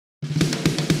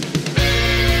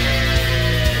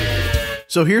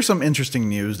So here's some interesting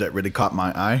news that really caught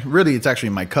my eye. Really, it's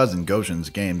actually my cousin Goshen's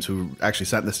Games who actually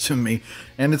sent this to me.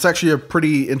 And it's actually a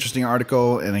pretty interesting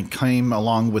article, and it came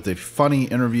along with a funny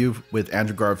interview with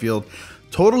Andrew Garfield,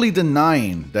 totally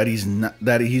denying that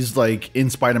he's like in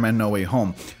Spider-Man No Way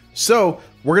Home. So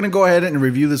we're going to go ahead and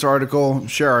review this article,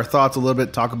 share our thoughts a little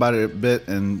bit, talk about it a bit,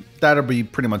 and that'll be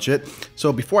pretty much it.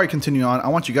 So before I continue on, I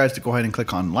want you guys to go ahead and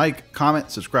click on like,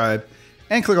 comment, subscribe,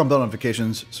 and click on bell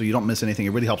notifications so you don't miss anything. It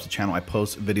really helps the channel. I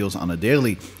post videos on a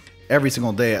daily, every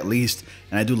single day at least,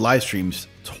 and I do live streams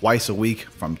twice a week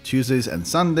from Tuesdays and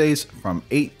Sundays from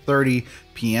 8:30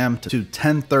 p.m. to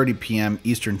 10:30 p.m.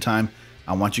 Eastern Time.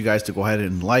 I want you guys to go ahead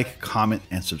and like, comment,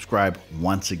 and subscribe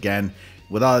once again.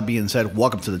 With all that being said,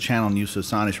 welcome to the channel. News to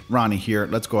Astonish. Ronnie here.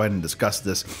 Let's go ahead and discuss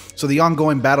this. So the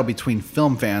ongoing battle between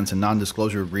film fans and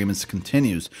non-disclosure agreements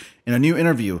continues. In a new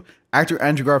interview, actor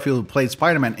Andrew Garfield, who played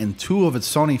Spider-Man in 2 of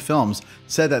its Sony films,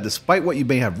 said that despite what you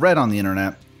may have read on the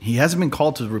internet, he hasn't been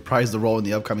called to reprise the role in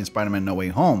the upcoming Spider-Man No Way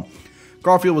Home.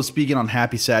 Garfield was speaking on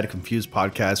Happy, Sad, Confused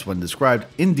podcast when described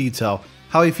in detail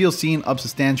how he feels seeing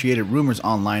unsubstantiated rumors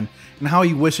online and how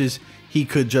he wishes he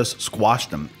could just squash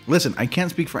them. Listen, I can't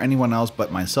speak for anyone else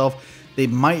but myself. They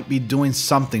might be doing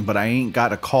something, but I ain't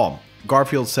got a call,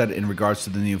 Garfield said in regards to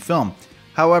the new film.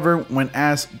 However, when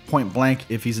asked point blank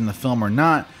if he's in the film or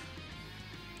not,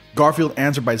 Garfield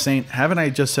answered by saying, "Haven't I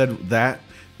just said that?"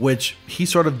 Which he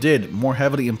sort of did, more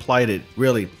heavily implied it,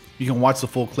 really. You can watch the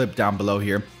full clip down below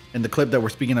here. And the clip that we're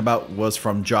speaking about was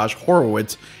from Josh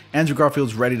Horowitz. Andrew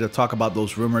Garfield's ready to talk about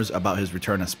those rumors about his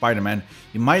return as Spider-Man.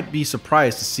 You might be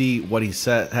surprised to see what he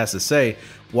has to say.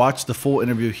 Watch the full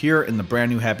interview here in the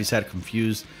brand new Happy, Sad,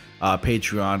 Confused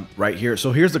Patreon right here.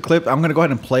 So here's the clip. I'm going to go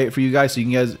ahead and play it for you guys so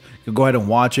you guys can go ahead and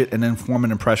watch it and then form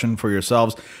an impression for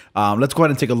yourselves. Let's go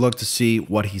ahead and take a look to see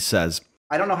what he says.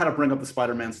 I don't know how to bring up the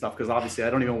Spider-Man stuff because obviously I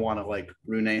don't even want to like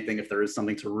ruin anything if there is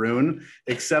something to ruin,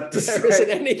 except to there isn't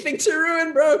anything to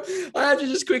ruin, bro. I had to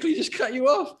just quickly cut you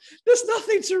off. There's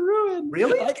nothing to ruin.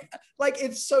 Really? Like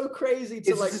it's so crazy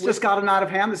to like. It's just gotten out of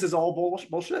hand. This is all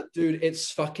bullshit, dude.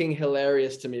 It's fucking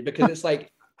hilarious to me because it's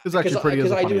like it's actually pretty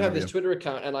because I do have this Twitter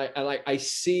account and I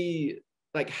see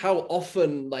like how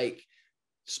often like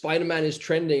Spider-Man is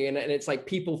trending and it's like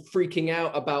people freaking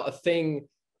out about a thing,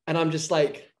 and I'm just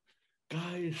like,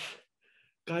 guys,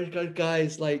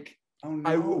 like, oh,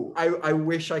 no. I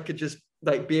wish I could just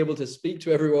like be able to speak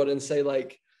to everyone and say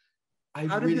like,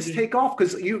 how did this take off?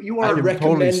 Because you are. I recommend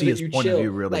totally see that his you point chill. of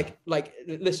view, really. Like,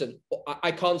 listen,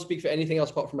 I can't speak for anything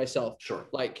else apart from myself. Sure.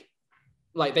 Like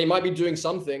they might be doing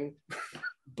something,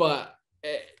 but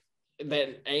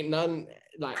then ain't none.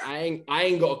 Like I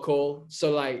ain't got a call.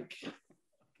 So like,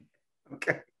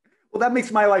 okay. Well, that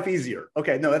makes my life easier.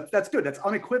 Okay, no, that's good. That's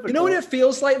unequivocal. You know what it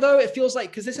feels like, though? It feels like,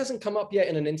 because this hasn't come up yet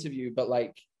in an interview, but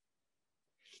like,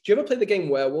 do you ever play the game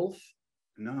Werewolf?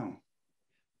 No.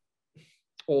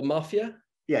 Or Mafia?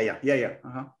 Yeah.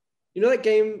 Uh-huh. You know that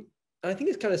game? I think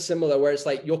it's kind of similar, where it's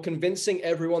like you're convincing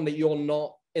everyone that you're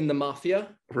not in the Mafia.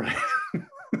 Right.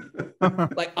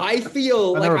 Like, I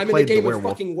feel like I'm in the game of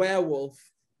fucking Werewolf.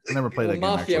 I never played that game,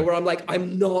 Mafia, actually. where I'm like,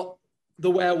 I'm not the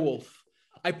werewolf.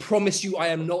 I promise you, I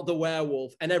am not the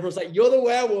werewolf. And everyone's like, you're the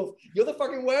werewolf. You're the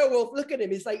fucking werewolf. Look at him.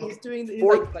 He's like, he's doing.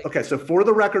 Okay, so for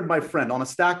the record, my friend, on a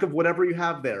stack of whatever you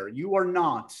have there, you are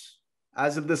not,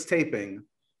 as of this taping,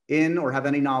 in or have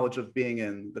any knowledge of being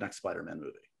in the next Spider-Man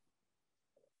movie.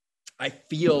 I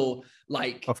feel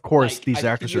like, of course, these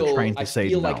actors are trying to say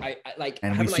no.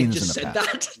 And we've seen this in the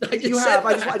past. You have.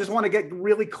 I just want to get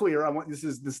really clear. This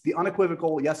is the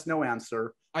unequivocal yes/no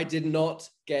answer. I did not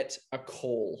get a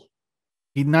call.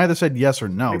 He neither said yes or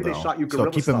no, Maybe though. They shot you so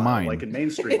keep in mind, like in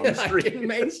mainstream on the street. In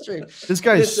mainstream. This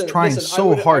guy's trying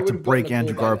so hard to break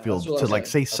Andrew Garfield to like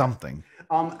say something.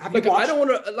 Look, I don't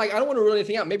want to rule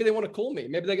anything out. Maybe they want to call me.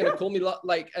 Maybe they're going to call me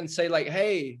like and say like,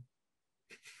 "Hey,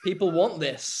 people want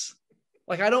this."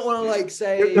 Like I don't want to like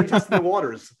say you're testing the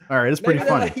waters. All right, it's pretty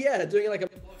funny. Like, yeah, doing it like a.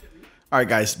 All right,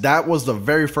 guys, that was the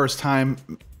very first time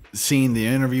seeing the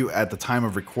interview at the time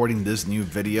of recording this new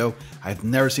video. I've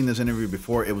never seen this interview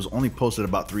before. It was only posted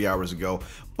about 3 hours ago,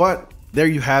 but there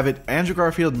you have it. Andrew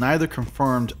Garfield neither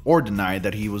confirmed or denied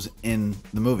that he was in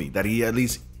the movie, that he at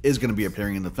least is going to be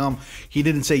appearing in the film. He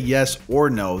didn't say yes or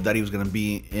no that he was going to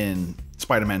be in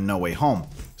Spider-Man No Way Home.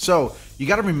 So you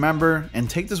got to remember and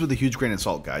take this with a huge grain of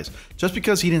salt, guys. Just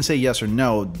because he didn't say yes or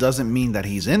no doesn't mean that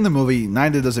he's in the movie,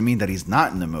 neither does it mean that he's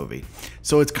not in the movie.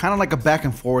 So it's kind of like a back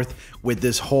and forth with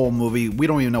this whole movie. We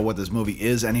don't even know what this movie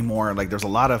is anymore. Like there's a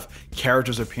lot of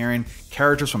characters appearing,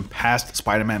 characters from past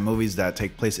Spider-Man movies that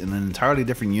take place in an entirely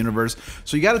different universe.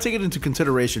 So you got to take it into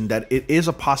consideration that it is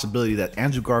a possibility that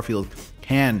Andrew Garfield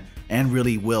can and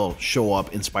really will show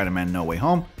up in Spider-Man No Way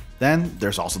Home, then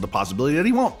there's also the possibility that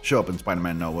he won't show up in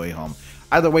Spider-Man No Way Home.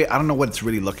 Either way, I don't know what it's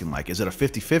really looking like. Is it a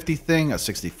 50-50 thing, a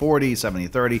 60-40,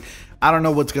 70-30? I don't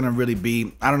know what's going to really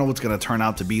be. I don't know what's going to turn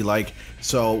out to be like.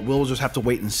 So we'll just have to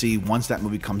wait and see once that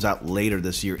movie comes out later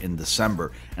this year in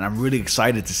December. And I'm really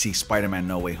excited to see Spider-Man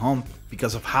No Way Home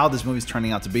because of how this movie is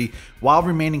turning out to be. While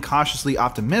remaining cautiously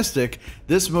optimistic,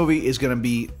 this movie is going to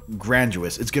be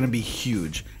grandiose. It's going to be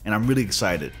huge, and I'm really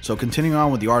excited. So continuing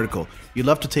on with the article, you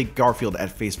love to take Garfield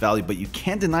at face value, but you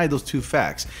can't deny those two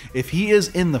facts. If he is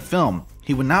in the film,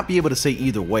 he would not be able to say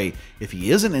either way. If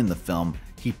he isn't in the film,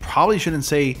 he probably shouldn't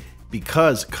say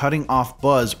because cutting off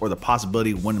buzz or the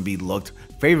possibility wouldn't be looked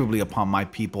favorably upon my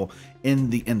people in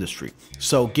the industry.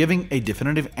 So giving a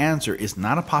definitive answer is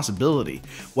not a possibility.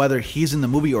 Whether he's in the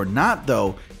movie or not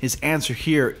though, his answer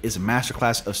here is a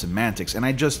masterclass of semantics. And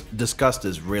I just discussed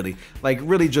this really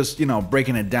just,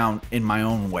 breaking it down in my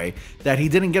own way. That he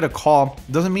didn't get a call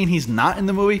doesn't mean he's not in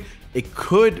the movie. It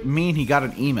could mean he got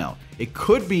an email. It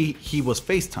could be he was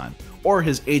FaceTime or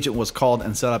his agent was called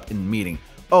and set up in a meeting.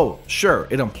 Oh, sure,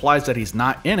 it implies that he's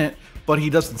not in it, but he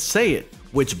doesn't say it,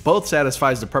 which both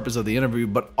satisfies the purpose of the interview,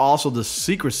 but also the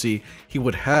secrecy he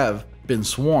would have been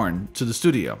sworn to the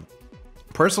studio.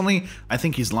 Personally, I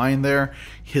think he's lying there.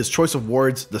 His choice of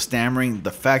words, the stammering,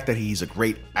 the fact that he's a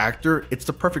great actor, it's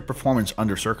the perfect performance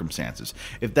under circumstances.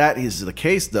 If that is the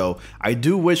case though, I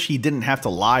do wish he didn't have to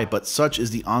lie, but such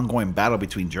is the ongoing battle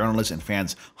between journalists and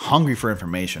fans hungry for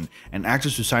information, and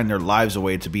actors who sign their lives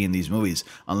away to be in these movies.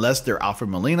 Unless they're Alfred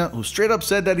Molina, who straight up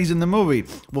said that he's in the movie.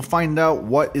 We'll find out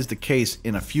what is the case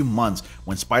in a few months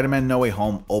when Spider-Man No Way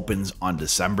Home opens on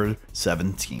December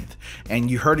 17th.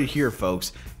 And you heard it here,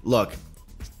 folks. Look,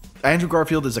 Andrew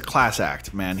Garfield is a class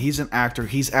act, man. He's an actor.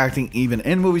 He's acting even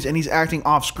in movies, and he's acting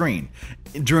off screen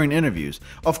during interviews.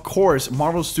 Of course,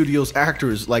 Marvel Studios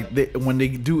actors, when they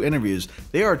do interviews,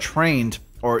 they are trained,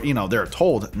 or they're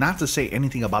told not to say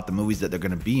anything about the movies that they're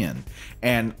going to be in.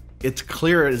 And it's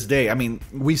clear as day. I mean,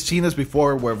 we've seen this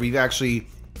before where we've actually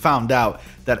found out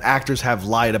that actors have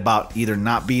lied about either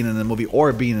not being in the movie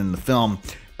or being in the film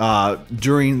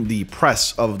during the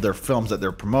press of their films that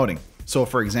they're promoting. So,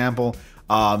 for example,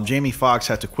 Jamie Foxx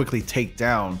had to quickly take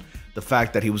down the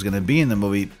fact that he was going to be in the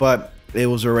movie, but it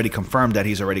was already confirmed that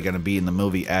he's already going to be in the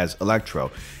movie as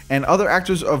Electro. And other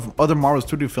actors of other Marvel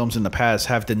Studio films in the past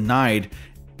have denied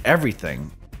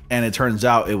everything, and it turns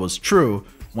out it was true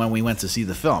when we went to see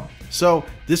the film. So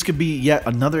this could be yet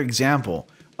another example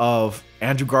of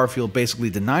Andrew Garfield basically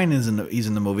denying he's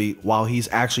in the movie while he's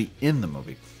actually in the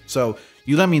movie. So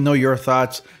you let me know your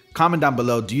thoughts. Comment down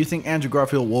below, do you think Andrew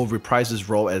Garfield will reprise his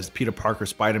role as Peter Parker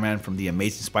Spider-Man from the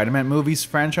Amazing Spider-Man movies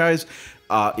franchise?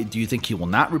 Do you think he will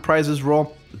not reprise his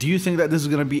role? Do you think that this is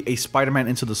going to be a Spider-Man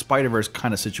Into the Spider-Verse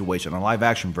kind of situation, a live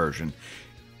action version?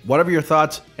 Whatever your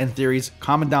thoughts and theories,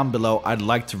 comment down below. I'd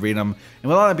like to read them. And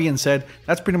with all that being said,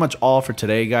 that's pretty much all for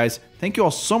today, guys. Thank you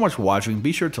all so much for watching.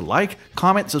 Be sure to like,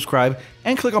 comment, subscribe,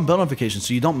 and click on bell notifications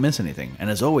so you don't miss anything. And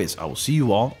as always, I will see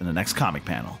you all in the next comic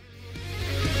panel.